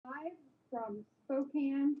from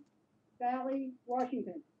Spokane Valley,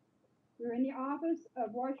 Washington. We're in the office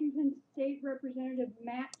of Washington State Representative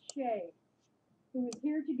Matt Shea, who is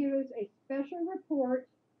here to give us a special report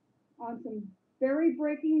on some very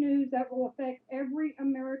breaking news that will affect every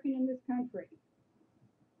American in this country.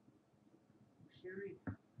 Sherry,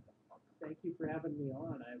 thank you for having me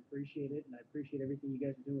on. I appreciate it, and I appreciate everything you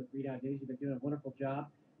guys are doing with Readout News. You've been doing a wonderful job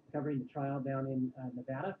covering the trial down in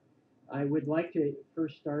Nevada. I would like to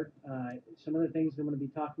first start, some of the things I'm going to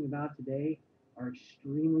be talking about today are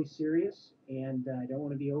extremely serious, and I don't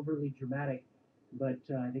want to be overly dramatic, but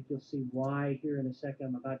I think you'll see why here in a second.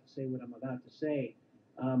 I'm about to say what I'm about to say.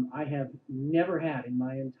 I have never had in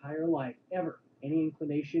my entire life, ever, any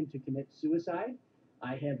inclination to commit suicide.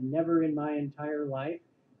 I have never in my entire life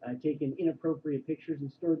taken inappropriate pictures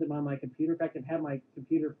and stored them on my computer. In fact, I've had my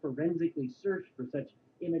computer forensically searched for such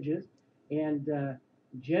images. And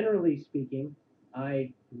generally speaking,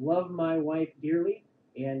 I love my wife dearly,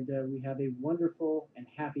 and we have a wonderful and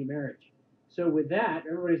happy marriage. So with that,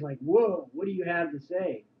 everybody's like, whoa, what do you have to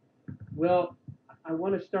say? Well, I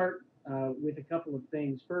want to start with a couple of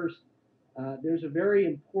things. First, there's a very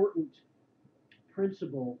important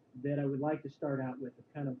principle that I would like to start out with, of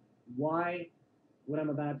kind of why what I'm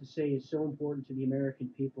about to say is so important to the American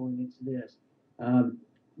people, and it's this.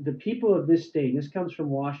 The people of this state, and this comes from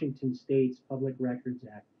Washington State's Public Records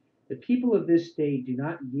Act, the people of this state do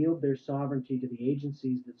not yield their sovereignty to the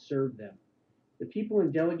agencies that serve them. The people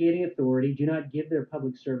in delegating authority do not give their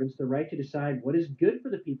public servants the right to decide what is good for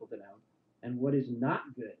the people to know and what is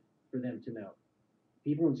not good for them to know.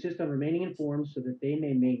 People insist on remaining informed so that they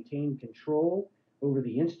may maintain control over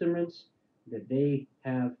the instruments that they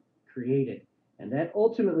have created. And that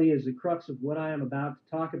ultimately is the crux of what I am about to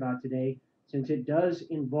talk about today, since it does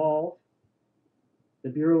involve the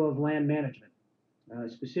Bureau of Land Management.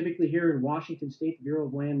 Specifically here in Washington State, the Bureau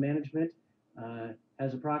of Land Management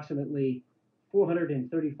has approximately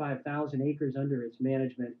 435,000 acres under its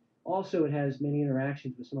management. Also, it has many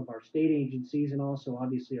interactions with some of our state agencies and also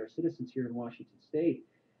obviously our citizens here in Washington State.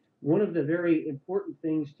 One of the very important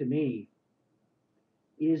things to me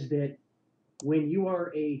is that when you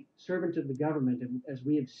are a servant of the government, and as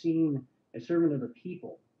we have seen, a servant of the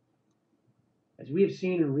people, as we have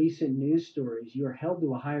seen in recent news stories, you are held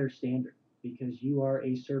to a higher standard because you are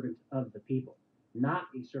a servant of the people, not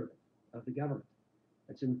a servant of the government.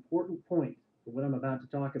 That's an important point for what I'm about to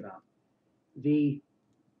talk about. The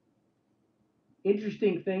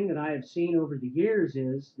interesting thing that I have seen over the years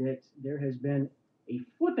is that there has been a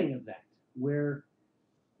flipping of that, where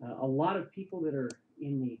a lot of people that are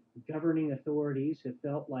in the governing authorities have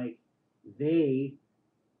felt like they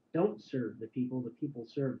don't serve the people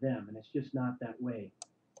serve them, and it's just not that way.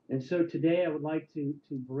 And so today I would like to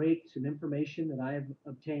break some information that I have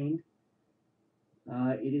obtained.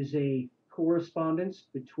 It is a correspondence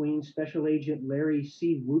between Special Agent Larry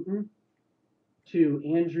C. Wooten to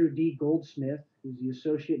Andrew D. Goldsmith, who's the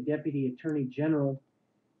Associate Deputy Attorney General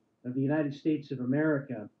of the United States of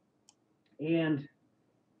America. And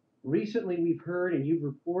recently we've heard, and you've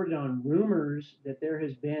reported on rumors, that there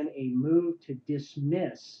has been a move to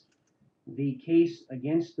dismiss the case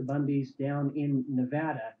against the Bundys down in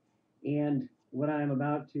Nevada. And what I'm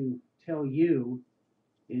about to tell you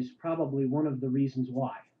is probably one of the reasons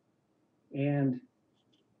why. And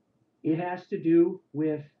it has to do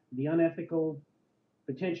with the unethical,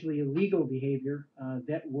 potentially illegal behavior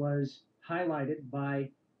that was highlighted by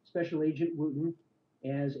Special Agent Wooten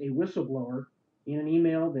as a whistleblower in an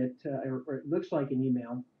email that, or it looks like an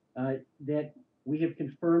email, that we have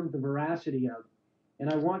confirmed the veracity of. And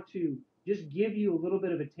I want to just give you a little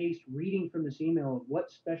bit of a taste reading from this email of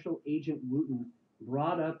what Special Agent Wooten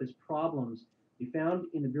brought up as problems we found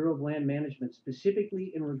in the Bureau of Land Management,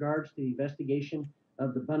 specifically in regards to the investigation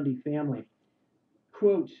of the Bundy family.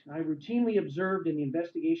 Quote, I routinely observed in the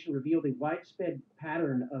investigation revealed a widespread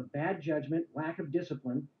pattern of bad judgment, lack of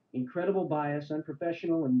discipline, incredible bias,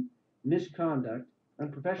 unprofessionalism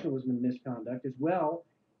and misconduct, as well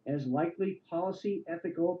as likely policy,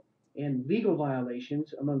 ethical, and legal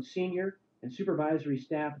violations among senior and supervisory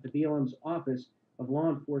staff at the BLM's Office of Law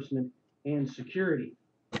Enforcement and Security.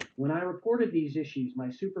 When I reported these issues, my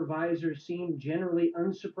supervisor seemed generally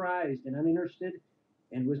unsurprised and uninterested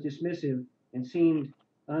and was dismissive and seemed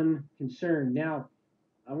unconcerned. Now,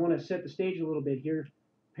 I want to set the stage a little bit here.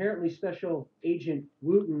 Apparently, Special Agent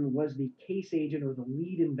Wooten was the case agent or the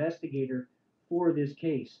lead investigator for this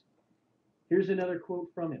case. Here's another quote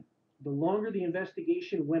from him. The longer the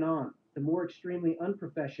investigation went on, the more extremely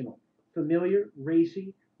unprofessional, familiar,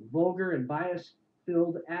 racy, vulgar, and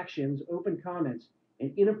bias-filled actions, open comments,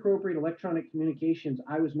 and inappropriate electronic communications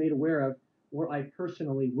I was made aware of or I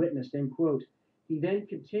personally witnessed, end quote. He then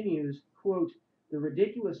continues, quote, the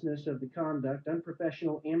ridiculousness of the conduct,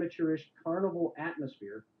 unprofessional, amateurish, carnival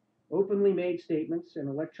atmosphere, openly made statements, and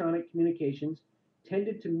electronic communications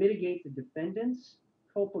tended to mitigate the defendant's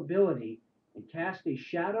culpability and cast a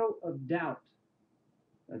shadow of doubt,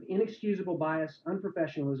 of inexcusable bias,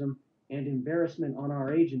 unprofessionalism, and embarrassment on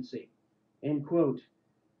our agency, end quote.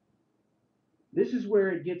 This is where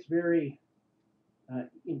it gets very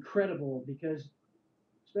incredible, because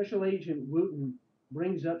Special Agent Wooten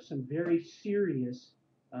brings up some very serious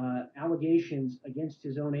allegations against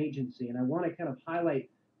his own agency, and I want to kind of highlight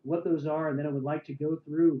what those are, and then I would like to go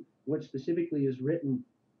through what specifically is written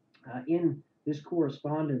in this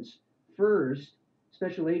correspondence. First,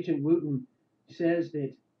 Special Agent Wooten says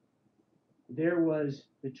that there was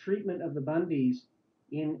the treatment of the Bundys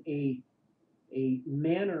in a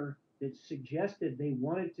manner that suggested they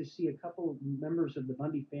wanted to see a couple of members of the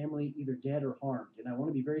Bundy family either dead or harmed. And I want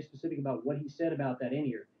to be very specific about what he said about that in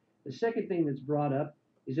here. The second thing that's brought up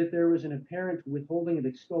is that there was an apparent withholding of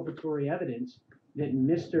exculpatory evidence that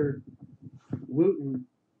Mr. Wooten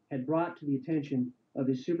had brought to the attention of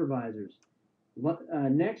his supervisors.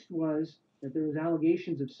 Next was that there was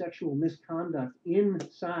allegations of sexual misconduct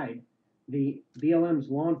inside the BLM's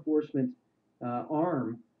law enforcement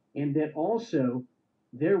arm, and that also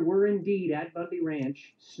there were indeed at Bundy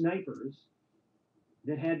Ranch snipers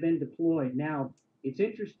that had been deployed. Now, it's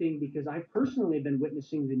interesting because I personally have been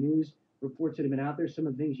witnessing the news reports that have been out there, some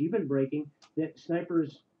of the things you've been breaking, that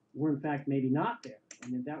snipers were in fact maybe not there,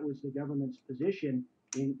 and that was the government's position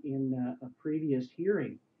in a previous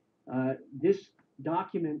hearing. This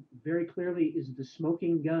document very clearly is the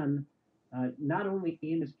smoking gun, not only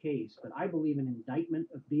in this case, but I believe an indictment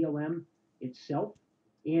of BLM itself,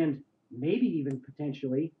 and maybe even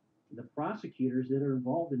potentially the prosecutors that are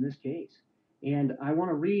involved in this case. And I want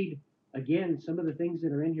to read again some of the things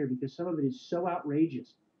that are in here, because some of it is so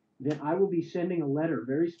outrageous that I will be sending a letter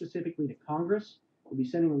very specifically to Congress. We'll be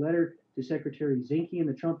sending a letter to Secretary Zinke and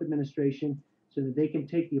the Trump administration so that they can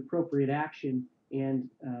take the appropriate action and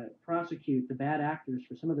prosecute the bad actors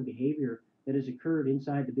for some of the behavior that has occurred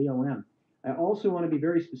inside the BLM. I also want to be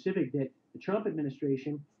very specific that the Trump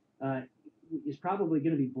administration is probably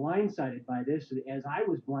going to be blindsided by this, as I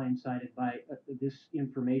was blindsided by this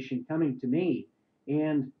information coming to me.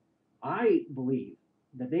 And I believe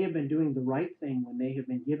that they have been doing the right thing when they have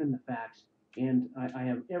been given the facts. And I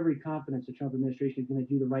have every confidence the Trump administration is going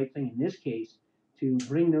to do the right thing in this case to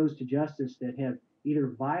bring those to justice that have either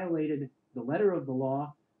violated the letter of the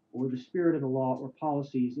law or the spirit of the law or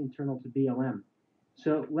policies internal to BLM.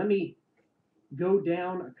 So let me go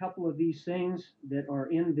down a couple of these things that are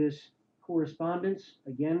in this correspondence,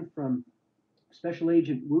 again from Special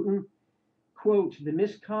Agent Wooten. Quote, the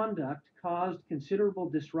misconduct caused considerable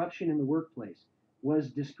disruption in the workplace,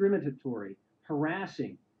 was discriminatory,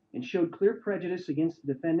 harassing, and showed clear prejudice against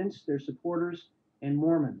the defendants, their supporters, and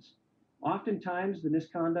Mormons. Oftentimes, the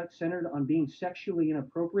misconduct centered on being sexually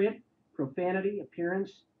inappropriate, profanity,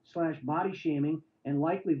 appearance/body shaming, and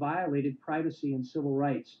likely violated privacy and civil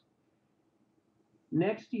rights.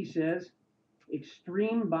 Next, he says,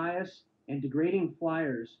 extremely biased and degrading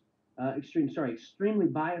flyers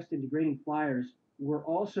were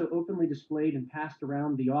also openly displayed and passed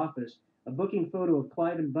around the office. A booking photo of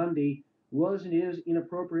Clive and Bundy was and is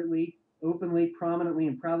inappropriately, openly, prominently,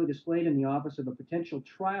 and proudly displayed in the office of a potential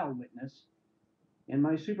trial witness and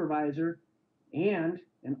my supervisor, and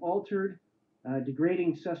an altered,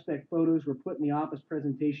 degrading suspect photos were put in the office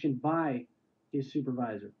presentation by his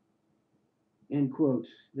supervisor. End quote.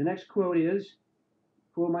 The next quote is,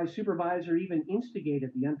 quote, my supervisor even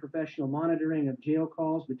instigated the unprofessional monitoring of jail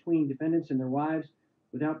calls between defendants and their wives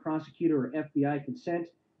without prosecutor or FBI consent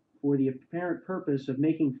for the apparent purpose of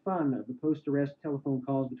making fun of the post-arrest telephone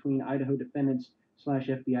calls between Idaho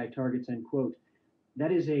defendants/FBI targets, end quote.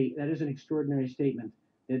 That is an extraordinary statement,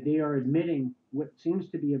 that they are admitting what seems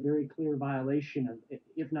to be a very clear violation of,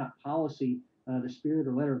 if not policy, the spirit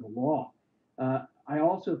or letter of the law. I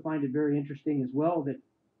also find it very interesting as well that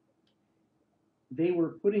they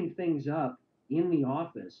were putting things up in the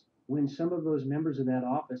office when some of those members of that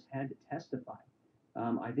office had to testify.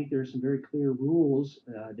 I think there are some very clear rules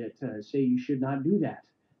that say you should not do that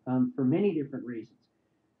for many different reasons.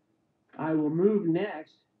 I will move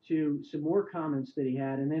next to some more comments that he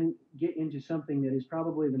had and then get into something that is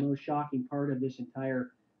probably the most shocking part of this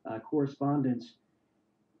entire correspondence.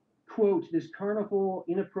 Quote, this carnival,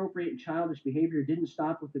 inappropriate and childish behavior didn't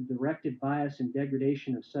stop with the directed bias and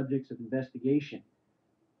degradation of subjects of investigation.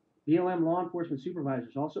 BLM law enforcement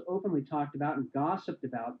supervisors also openly talked about and gossiped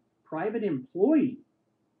about private employees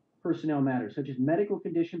personnel matters, such as medical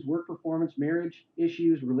conditions, work performance, marriage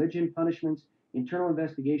issues, religion, punishments, internal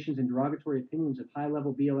investigations, and derogatory opinions of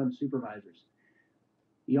high-level BLM supervisors.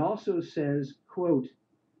 He also says, quote,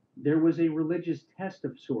 there was a religious test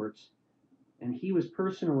of sorts, and he was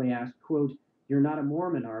personally asked, quote, you're not a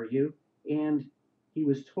Mormon, are you? And he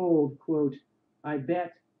was told, quote, I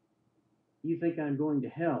bet you think I'm going to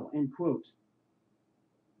hell, end quote.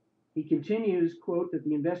 He continues, quote, that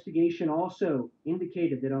the investigation also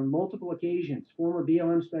indicated that on multiple occasions, former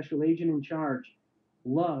BLM special agent in charge,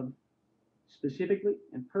 Love, specifically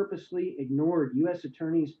and purposely ignored U.S.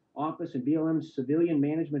 Attorney's Office and BLM's civilian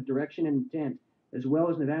management direction and intent, as well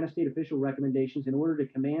as Nevada state official recommendations in order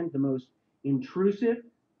to command the most intrusive,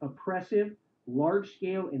 oppressive,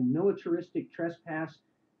 large-scale, and militaristic trespass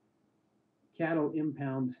cattle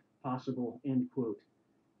impound possible, end quote.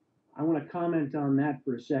 I want to comment on that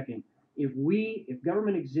for a second. If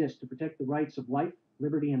government exists to protect the rights of life,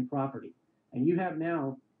 liberty, and property, and you have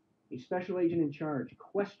now a special agent in charge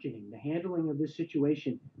questioning the handling of this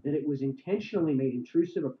situation, that it was intentionally made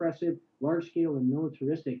intrusive, oppressive, large-scale, and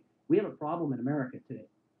militaristic, we have a problem in America today.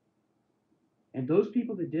 And those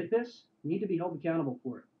people that did this need to be held accountable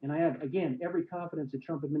for it. And I have, again, every confidence the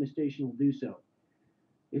Trump administration will do so.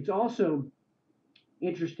 It's also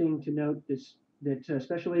interesting to note that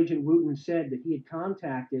Special Agent Wooten said that he had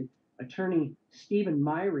contacted Attorney Stephen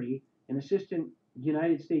Myrie and Assistant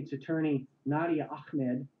United States Attorney Nadia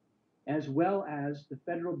Ahmed, as well as the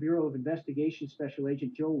Federal Bureau of Investigation Special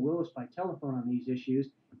Agent Joel Willis by telephone on these issues.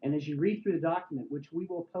 And as you read through the document, which we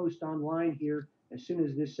will post online here as soon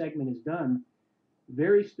as this segment is done,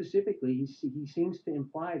 very specifically, he seems to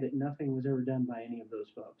imply that nothing was ever done by any of those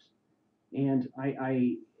folks. And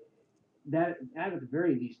that at the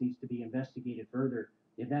very least needs to be investigated further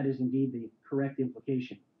if that is indeed the correct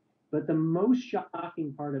implication. But the most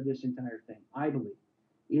shocking part of this entire thing, I believe,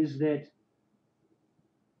 is that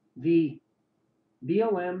the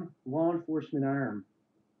BLM law enforcement arm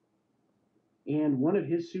and one of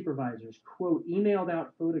his supervisors, quote, emailed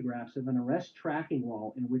out photographs of an arrest tracking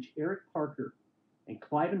wall in which Eric Parker and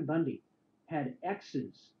Cliven Bundy had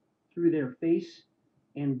X's through their face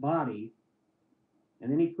and body,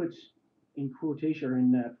 and then he puts in quotation or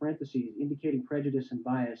in parentheses, indicating prejudice and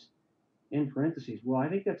bias in parentheses. Well, I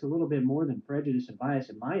think that's a little bit more than prejudice and bias,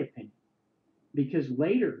 in my opinion, because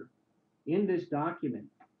later in this document,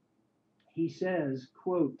 he says,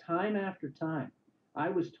 quote, time after time, I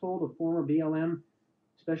was told a former BLM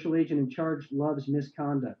special agent in charge loves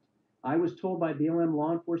misconduct. I was told by BLM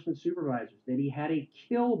law enforcement supervisors that he had a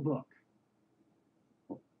kill book.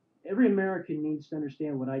 Every American needs to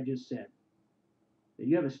understand what I just said. That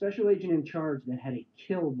you have a special agent in charge that had a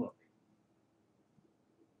kill book.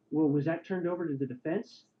 Well, was that turned over to the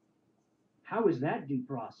defense? How is that due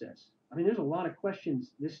process? I mean, there's a lot of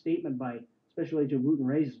questions this statement by Special Agent Wooten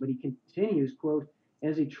raises, but he continues, quote,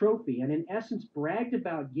 as a trophy, and in essence bragged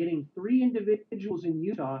about getting 3 individuals in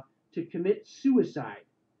Utah to commit suicide,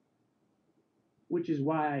 which is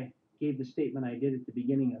why I gave the statement I did at the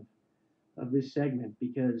beginning of this segment,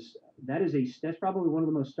 because that's probably one of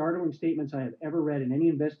the most startling statements I have ever read in any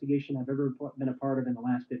investigation I've ever been a part of in the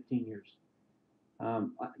last 15 years.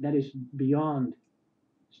 That is beyond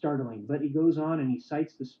startling. But he goes on and he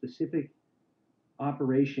cites the specific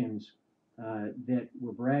operations that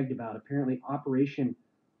were bragged about. Apparently, Operation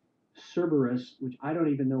Cerberus, which I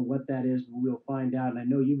don't even know what that is, but we'll find out. And I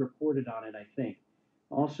know you reported on it, I think.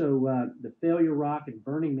 Also, the Failure Rock and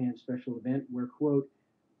Burning Man special event, where, quote,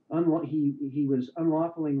 he was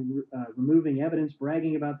unlawfully removing evidence,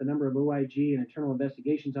 bragging about the number of OIG and internal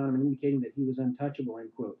investigations on him, and indicating that he was untouchable, end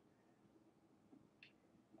quote.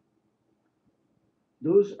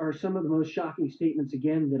 Those are some of the most shocking statements,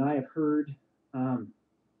 again, that I have heard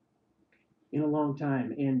in a long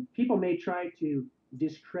time. And people may try to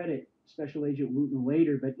discredit Special Agent Wooten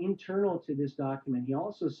later, but internal to this document, he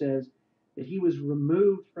also says that he was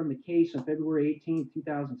removed from the case on February 18,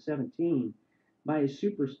 2017 by his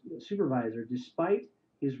supervisor, despite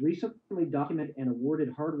his recently documented and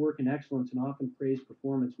awarded hard work and excellence and often praised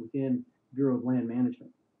performance within Bureau of Land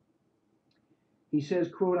Management. He says,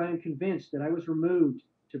 quote, I am convinced that I was removed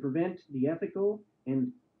to prevent the ethical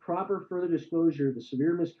and proper further disclosure of the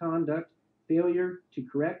severe misconduct, failure to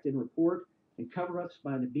correct and report, and cover-ups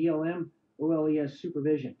by the BLM OLES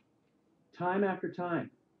supervision. Time after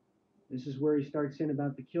time, this is where he starts in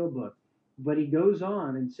about the kill book, but he goes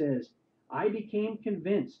on and says, I became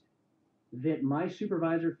convinced that my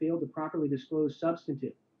supervisor failed to properly disclose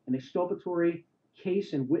substantive and exculpatory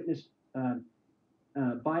case and witness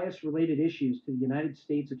bias-related issues to the United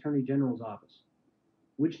States Attorney General's office,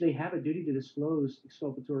 which they have a duty to disclose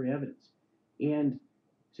exculpatory evidence. And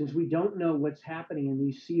Since we don't know what's happening in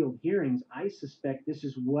these sealed hearings, I suspect this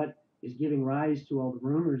is what is giving rise to all the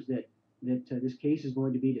rumors that this case is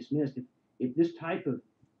going to be dismissed. If this type of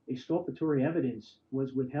exculpatory evidence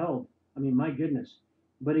was withheld, I mean, my goodness.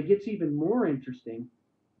 But it gets even more interesting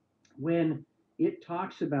when it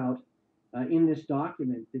talks about in this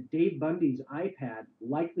document that Dave Bundy's iPad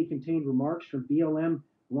likely contained remarks from BLM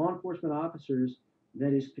law enforcement officers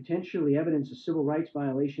that is potentially evidence of civil rights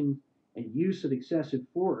violation and use of excessive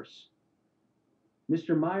force. Mr.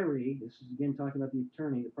 Myrie, this is again talking about the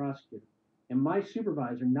attorney, the prosecutor, and my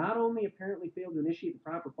supervisor not only apparently failed to initiate the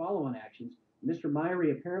proper follow-on actions, Mr.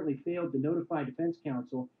 Myrie apparently failed to notify defense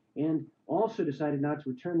counsel and also decided not to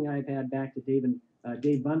return the iPad back to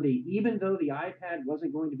Dave Bundy, even though the iPad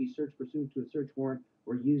wasn't going to be searched pursuant to a search warrant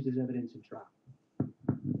or used as evidence in trial.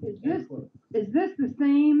 Is this the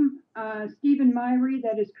same Stephen Myrie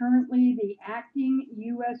that is currently the acting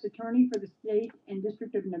U.S. Attorney for the state and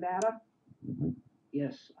District of Nevada?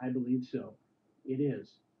 Yes, I believe so. It is.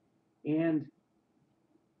 And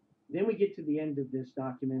then we get to the end of this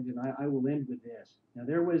document, and I will end with this. Now,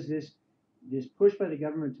 there was this push by the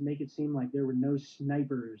government to make it seem like there were no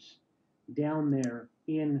snipers down there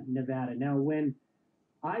in Nevada. Now, when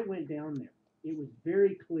I went down there, it was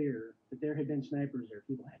very clear that there had been snipers there.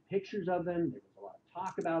 People had pictures of them. There was a lot of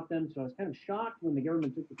talk about them. So I was kind of shocked when the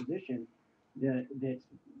government took the position that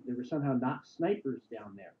there were somehow not snipers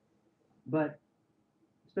down there. But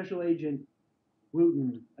Special Agent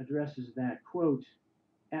Wooten addresses that, quote,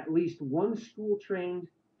 at least one school-trained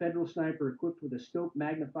federal sniper equipped with a scope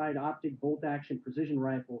magnified optic bolt-action precision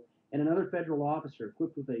rifle and another federal officer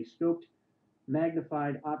equipped with a scoped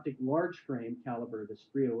magnified optic large frame caliber, this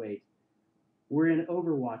 308, were in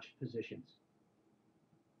overwatch positions.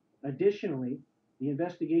 Additionally, the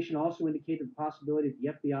investigation also indicated the possibility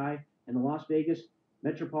that the FBI and the Las Vegas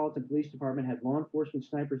Metropolitan Police Department had law enforcement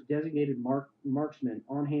snipers designated marksmen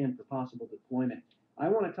on hand for possible deployment. I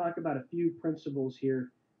want to talk about a few principles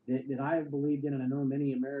here that I have believed in and I know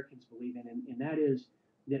many Americans believe in, and that is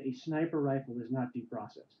that a sniper rifle is not due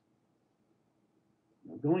process.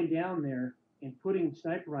 Now, going down there and putting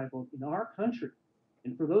sniper rifles in our country,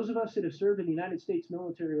 and for those of us that have served in the United States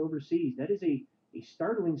military overseas, that is a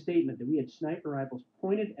startling statement that we had sniper rifles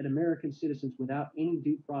pointed at American citizens without any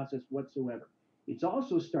due process whatsoever. It's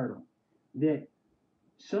also startling that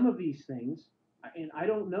some of these things, and I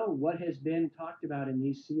don't know what has been talked about in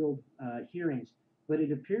these sealed hearings, but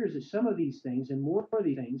it appears that some of these things and more of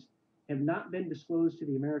these things have not been disclosed to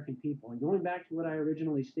the American people. And going back to what I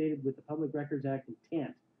originally stated with the Public Records Act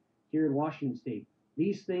intent here in Washington State,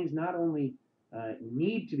 these things not only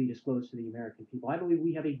need to be disclosed to the American people, I believe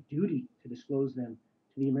we have a duty to disclose them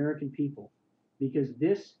to the American people, because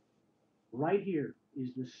this right here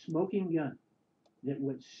is the smoking gun that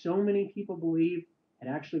what so many people believe had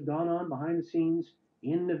actually gone on behind the scenes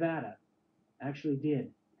in Nevada actually did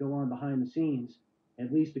go on behind the scenes,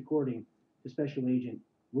 at least according to Special Agent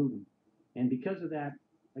Wooten. And because of that,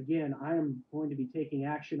 again, I am going to be taking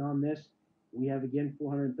action on this. We have, again,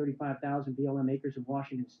 435,000 BLM acres of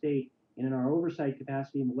Washington State, and in our oversight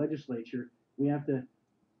capacity in the legislature, we have to,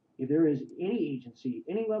 if there is any agency,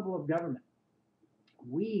 any level of government,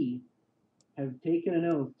 we have taken an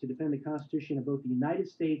oath to defend the Constitution of both the United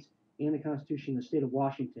States and the Constitution of the state of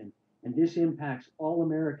Washington. And this impacts all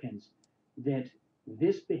Americans, that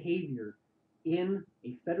this behavior in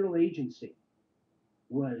a federal agency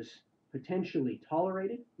was potentially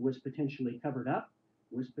tolerated, was potentially covered up,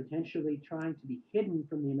 was potentially trying to be hidden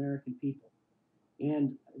from the American people.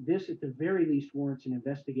 And this, at the very least, warrants an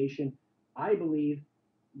investigation. I believe,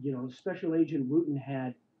 Special Agent Wooten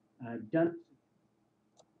had done